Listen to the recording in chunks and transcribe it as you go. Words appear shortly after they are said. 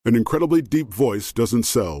An incredibly deep voice doesn't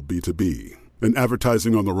sell B2B. And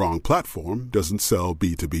advertising on the wrong platform doesn't sell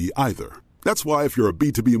B2B either. That's why if you're a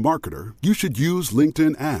B2B marketer, you should use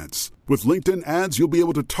LinkedIn ads. With LinkedIn ads, you'll be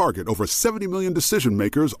able to target over 70 million decision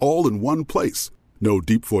makers all in one place. No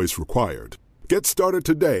deep voice required. Get started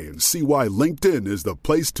today and see why LinkedIn is the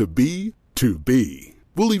place to be to be.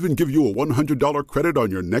 We'll even give you a $100 credit on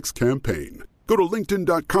your next campaign. Go to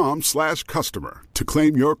linkedin.com/customer to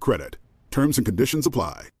claim your credit. Terms and conditions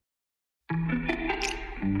apply.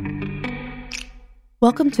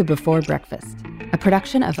 Welcome to Before Breakfast, a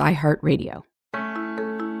production of iHeartRadio.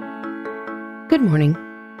 Good morning.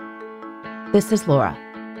 This is Laura.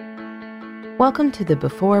 Welcome to the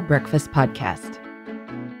Before Breakfast podcast.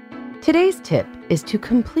 Today's tip is to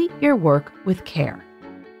complete your work with care,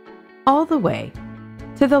 all the way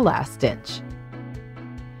to the last inch.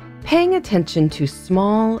 Paying attention to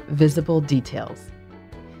small, visible details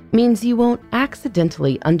means you won't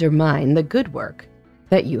accidentally undermine the good work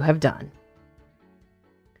that you have done.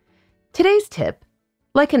 Today's tip,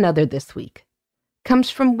 like another this week, comes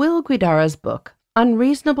from Will Guidara's book,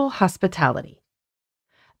 Unreasonable Hospitality: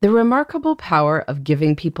 The Remarkable Power of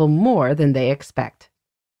Giving People More Than They Expect.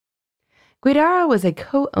 Guidara was a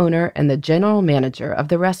co-owner and the general manager of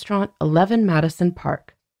the restaurant 11 Madison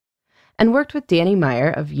Park, and worked with Danny Meyer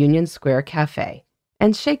of Union Square Cafe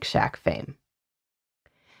and Shake Shack fame.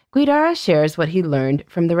 Guidara shares what he learned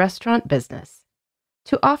from the restaurant business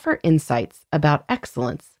to offer insights about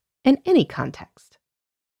excellence in any context.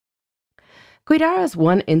 Guidara's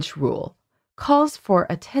 1-inch rule calls for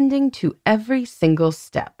attending to every single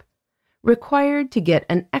step required to get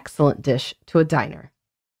an excellent dish to a diner.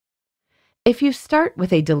 If you start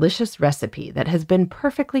with a delicious recipe that has been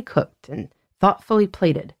perfectly cooked and thoughtfully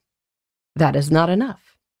plated, that is not enough.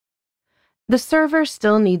 The server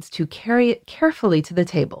still needs to carry it carefully to the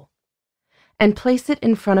table and place it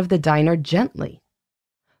in front of the diner gently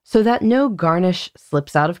so that no garnish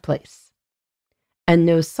slips out of place and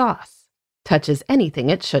no sauce touches anything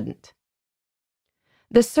it shouldn't.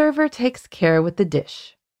 The server takes care with the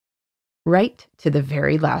dish, right to the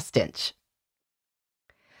very last inch.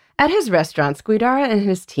 At his restaurants, Guidara and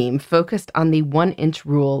his team focused on the 1-inch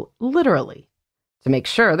rule literally to make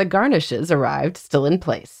sure the garnishes arrived still in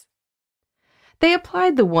place. They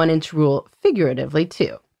applied the 1-inch rule figuratively,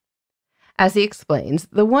 too. As he explains,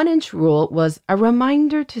 the 1-inch rule was a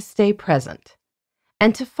reminder to stay present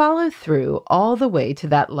and to follow through all the way to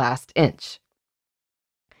that last inch.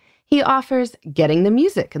 He offers getting the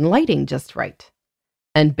music and lighting just right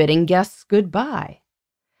and bidding guests goodbye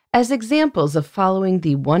as examples of following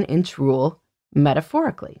the 1-inch rule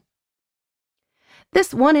metaphorically.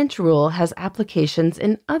 This 1-inch rule has applications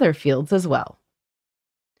in other fields as well.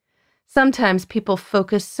 Sometimes people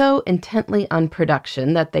focus so intently on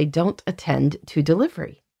production that they don't attend to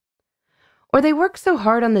delivery. Or they work so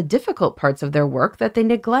hard on the difficult parts of their work that they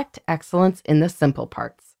neglect excellence in the simple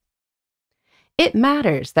parts. It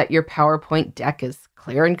matters that your PowerPoint deck is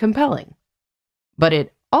clear and compelling, but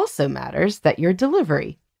it also matters that your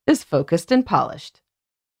delivery is focused and polished.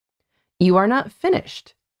 You are not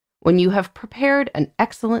finished when you have prepared an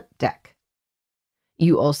excellent deck.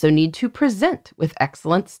 You also need to present with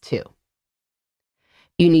excellence too.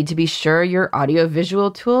 You need to be sure your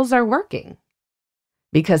audiovisual tools are working,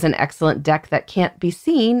 because an excellent deck that can't be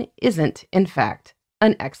seen isn't, in fact,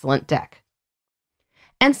 an excellent deck.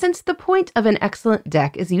 And since the point of an excellent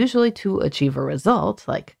deck is usually to achieve a result,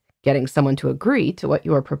 like getting someone to agree to what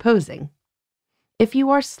you are proposing, if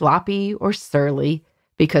you are sloppy or surly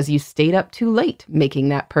because you stayed up too late making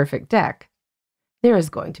that perfect deck, there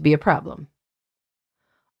is going to be a problem.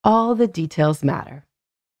 All the details matter,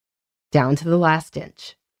 down to the last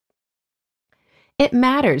inch. It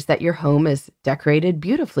matters that your home is decorated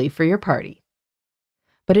beautifully for your party.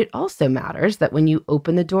 But it also matters that when you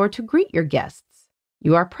open the door to greet your guests,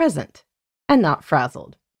 you are present and not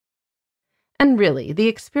frazzled. And really, the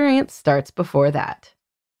experience starts before that.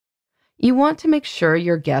 You want to make sure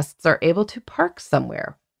your guests are able to park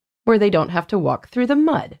somewhere where they don't have to walk through the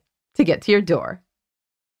mud to get to your door.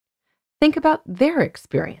 Think about their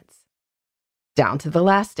experience, down to the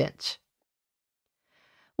last inch.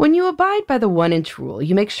 When you abide by the 1-inch rule,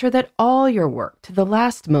 you make sure that all your work to the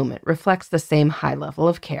last moment reflects the same high level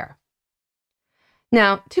of care.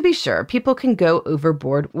 Now, to be sure, people can go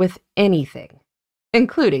overboard with anything,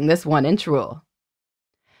 including this 1-inch rule.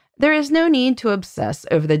 There is no need to obsess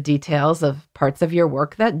over the details of parts of your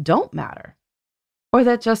work that don't matter, or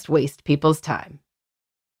that just waste people's time.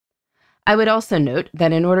 I would also note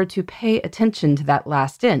that in order to pay attention to that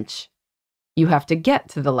last inch, you have to get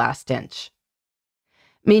to the last inch,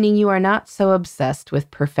 meaning you are not so obsessed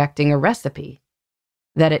with perfecting a recipe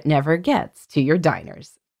that it never gets to your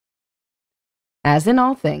diners. As in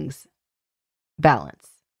all things, balance.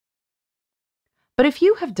 But if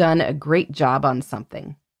you have done a great job on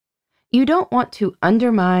something, you don't want to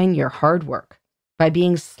undermine your hard work by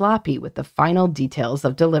being sloppy with the final details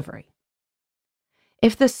of delivery.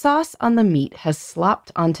 If the sauce on the meat has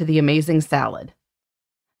slopped onto the amazing salad,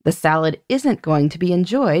 the salad isn't going to be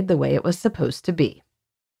enjoyed the way it was supposed to be.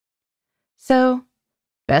 So,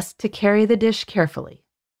 best to carry the dish carefully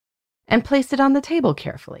and place it on the table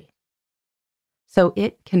carefully so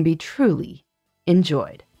it can be truly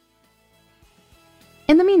enjoyed.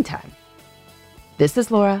 In the meantime, this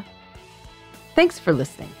is Laura. Thanks for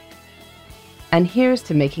listening. And here's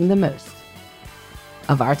to making the most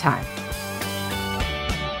of our time.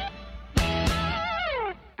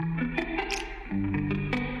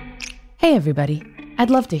 Hey everybody, I'd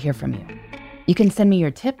love to hear from you. You can send me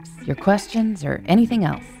your tips, your questions, or anything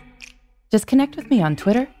else. Just connect with me on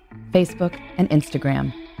Twitter, Facebook, and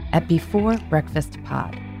Instagram at Before Breakfast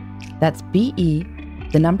Pod. That's BE,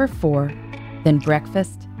 the number 4, then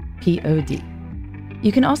breakfast, POD.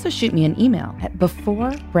 You can also shoot me an email at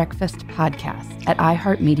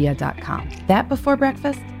beforebreakfastpodcast@iheartmedia.com. That Before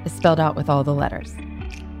Breakfast is spelled out with all the letters.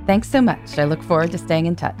 Thanks so much. I look forward to staying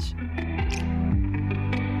in touch.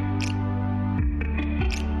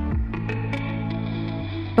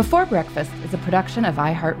 Before Breakfast is a production of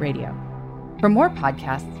iHeartRadio. For more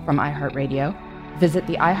podcasts from iHeartRadio, visit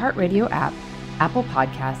the iHeartRadio app, Apple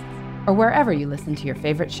Podcasts, or wherever you listen to your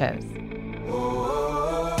favorite shows.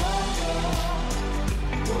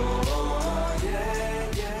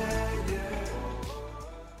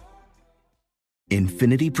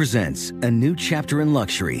 Infinity presents a new chapter in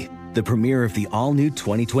luxury, the premiere of the all-new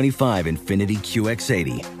 2025 Infinity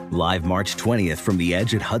QX80, live March 20th from the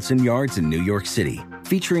Edge at Hudson Yards in New York City,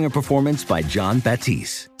 featuring a performance by John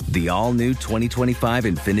Batiste. The all-new 2025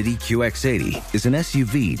 Infinity QX80 is an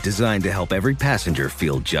SUV designed to help every passenger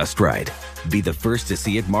feel just right. Be the first to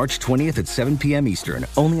see it March 20th at 7 p.m. Eastern,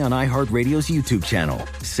 only on iHeartRadio's YouTube channel.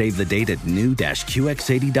 Save the date at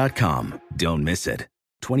new-QX80.com. Don't miss it.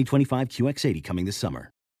 2025 QX80 coming this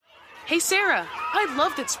summer. Hey Sarah, I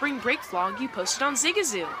love that spring break vlog you posted on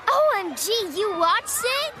Zigazoo. OMG, you watched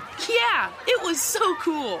it? Yeah, it was so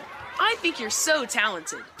cool. I think you're so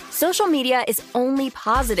talented. Social media is only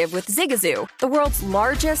positive with Zigazoo, the world's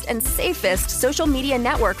largest and safest social media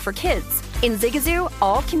network for kids. In Zigazoo,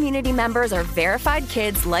 all community members are verified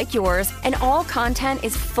kids like yours, and all content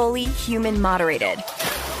is fully human moderated.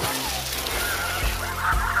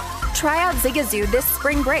 Try out Zigazoo this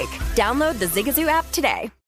spring break. Download the Zigazoo app today.